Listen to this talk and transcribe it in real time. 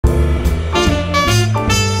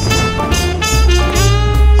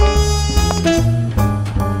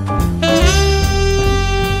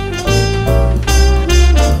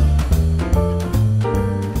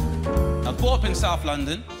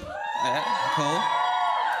London. Yeah, cool.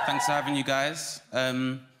 Thanks for having you guys.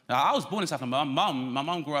 I was born in South London. My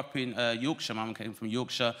mum grew up in Yorkshire. My mum came from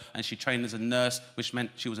Yorkshire, and she trained as a nurse, which meant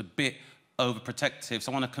she was a bit overprotective.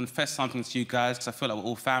 So I want to confess something to you guys, because I feel like we're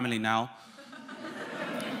all family now.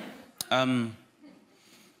 I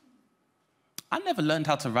never learned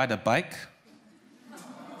how to ride a bike.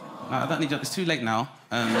 No, I don't need you. It's too late now.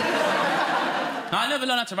 No, I never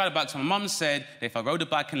learned how to ride a bike, so my mum said that if I rode a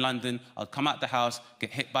bike in London, I'd come out the house, get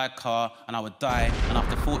hit by a car, and I would die, and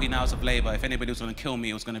after 14 hours of labour, if anybody was going to kill me,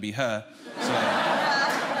 it was going to be her. So,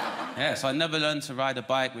 yeah, so I never learned to ride a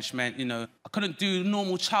bike, which meant, you know, I couldn't do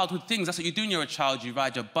normal childhood things. That's what you do when you're a child. You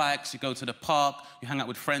ride your bikes, you go to the park, you hang out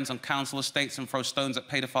with friends on council estates and throw stones at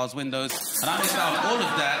paedophiles' windows. And I missed out on all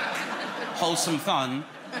of that wholesome fun.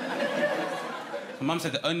 My mum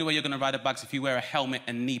said the only way you're going to ride a bike is if you wear a helmet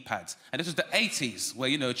and knee pads. And this was the 80s, where,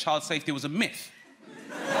 you know, child safety was a myth.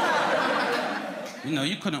 You know,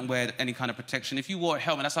 you couldn't wear any kind of protection. If you wore a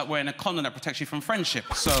helmet, that's like wearing a condom that protects you from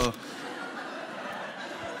friendship. So,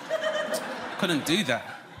 couldn't do that.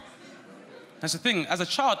 That's the thing. As a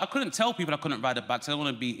child, I couldn't tell people I couldn't ride a bike, so I don't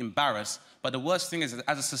want to be embarrassed. But the worst thing is that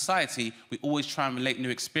as a society, we always try and relate new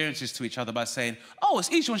experiences to each other by saying, oh,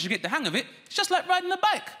 it's easy once you get the hang of it. It's just like riding a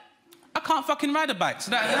bike. I can't fucking ride a bike.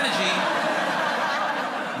 So that energy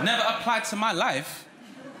never applied to my life.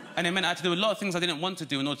 And it meant I had to do a lot of things I didn't want to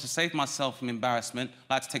do in order to save myself from embarrassment.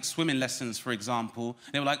 I had to take swimming lessons, for example.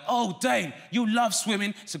 And they were like, oh, Dane, you love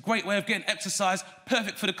swimming. It's a great way of getting exercise,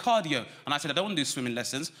 perfect for the cardio. And I said, I don't want to do swimming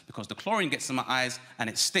lessons because the chlorine gets in my eyes and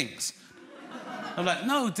it stinks. I'm like,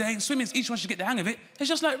 no, Dane, swimming's easy once you get the hang of it. It's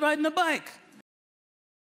just like riding a bike.